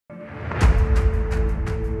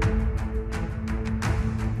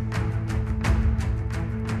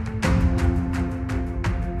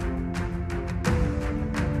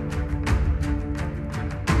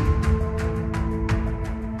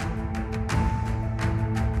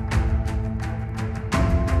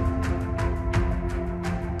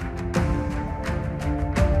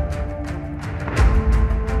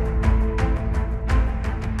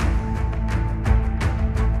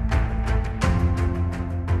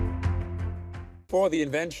Before the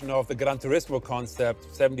invention of the GranTurismo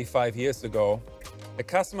concept 75 years ago, a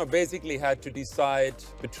customer basically had to decide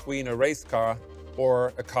between a race car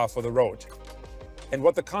or a car for the road. And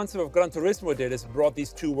what the concept of GranTurismo did is brought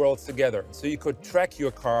these two worlds together. So you could track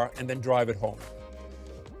your car and then drive it home.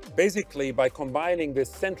 Basically, by combining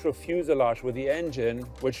this central fuselage with the engine,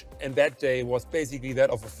 which in that day was basically that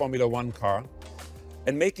of a Formula One car,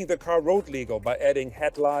 and making the car road legal by adding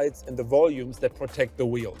headlights and the volumes that protect the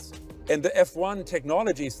wheels. And the F1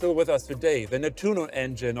 technology is still with us today. The Nettuno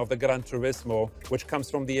engine of the GranTurismo, which comes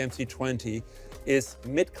from the MC20, is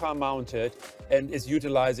mid-car mounted and is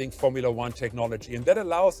utilizing Formula One technology. And that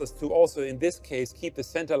allows us to also, in this case, keep the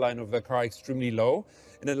center line of the car extremely low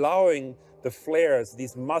and allowing the flares,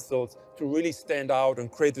 these muscles, to really stand out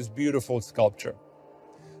and create this beautiful sculpture.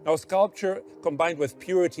 Now, sculpture combined with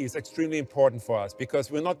purity is extremely important for us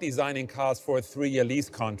because we're not designing cars for a 3-year lease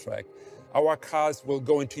contract. Our cars will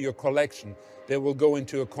go into your collection. They will go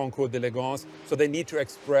into a concours d'élégance, so they need to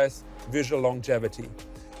express visual longevity.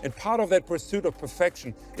 And part of that pursuit of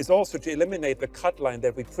perfection is also to eliminate the cut line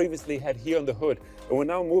that we previously had here on the hood. And we're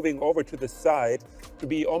now moving over to the side to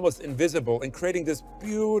be almost invisible and creating this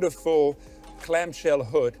beautiful clamshell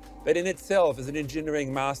hood that in itself is an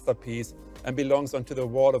engineering masterpiece and belongs onto the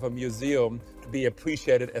wall of a museum to be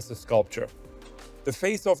appreciated as a sculpture. The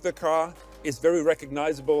face of the car is very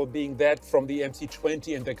recognizable, being that from the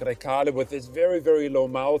MC20 and the Grecale with this very, very low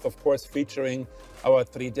mouth, of course, featuring our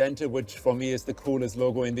Tridente, which for me is the coolest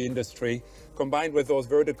logo in the industry, combined with those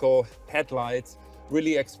vertical headlights,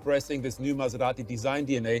 really expressing this new Maserati design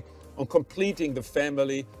DNA on completing the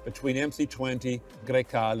family between MC20,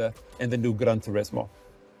 Grecale, and the new GranTurismo.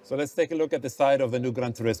 So let's take a look at the side of the new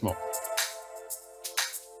GranTurismo.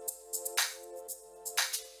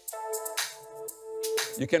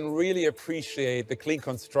 You can really appreciate the clean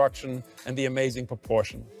construction and the amazing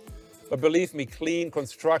proportion. But believe me, clean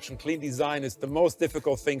construction, clean design is the most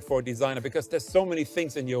difficult thing for a designer because there's so many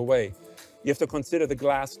things in your way. You have to consider the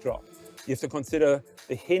glass drop. You have to consider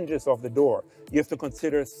the hinges of the door. You have to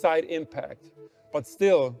consider side impact. But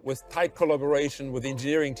still, with tight collaboration with the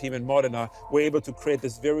engineering team in Modena, we're able to create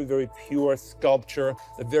this very, very pure sculpture,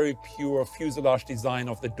 the very pure fuselage design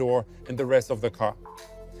of the door and the rest of the car.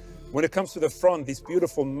 When it comes to the front, these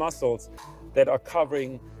beautiful muscles that are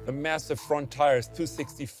covering the massive front tires,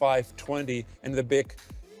 265/20, and the big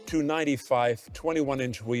 295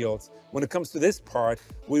 21-inch wheels. When it comes to this part,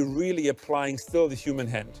 we're really applying still the human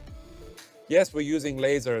hand. Yes, we're using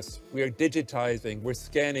lasers, we are digitizing, we're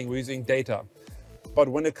scanning, we're using data. But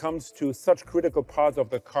when it comes to such critical parts of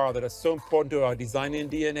the car that are so important to our design and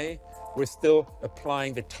DNA, we're still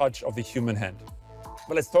applying the touch of the human hand.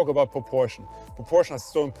 But let's talk about proportion. Proportion is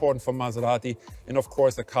so important for Maserati and of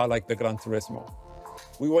course a car like the GranTurismo.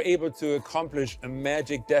 We were able to accomplish a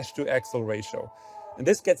magic dash-to-axle ratio. And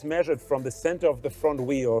this gets measured from the center of the front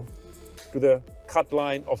wheel to the cut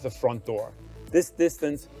line of the front door. This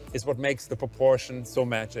distance is what makes the proportion so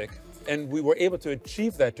magic. And we were able to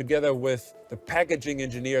achieve that together with the packaging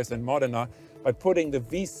engineers in Modena by putting the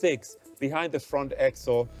V6 behind the front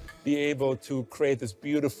axle, be able to create this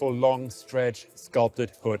beautiful long stretch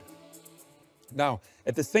sculpted hood. Now,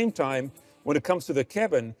 at the same time, when it comes to the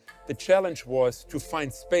cabin, the challenge was to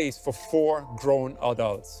find space for 4 grown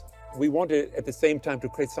adults. We wanted at the same time to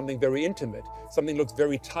create something very intimate, something that looks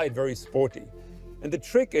very tight, very sporty. And the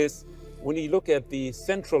trick is, when you look at the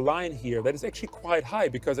central line here, that is actually quite high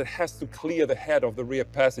because it has to clear the head of the rear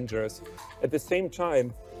passengers. At the same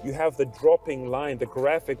time, you have the dropping line, the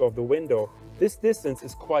graphic of the window. This distance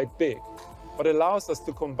is quite big, but allows us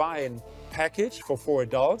to combine package for 4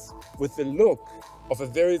 adults with the look of a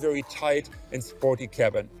very, very tight and sporty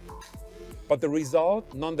cabin. But the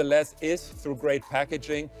result, nonetheless, is through great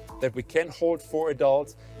packaging that we can hold 4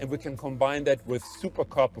 adults and we can combine that with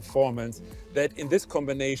supercar performance that in this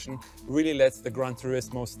combination really lets the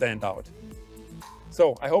GranTurismo stand out.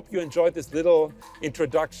 So I hope you enjoyed this little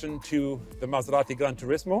introduction to the Maserati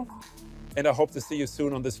GranTurismo, and I hope to see you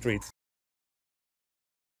soon on the streets.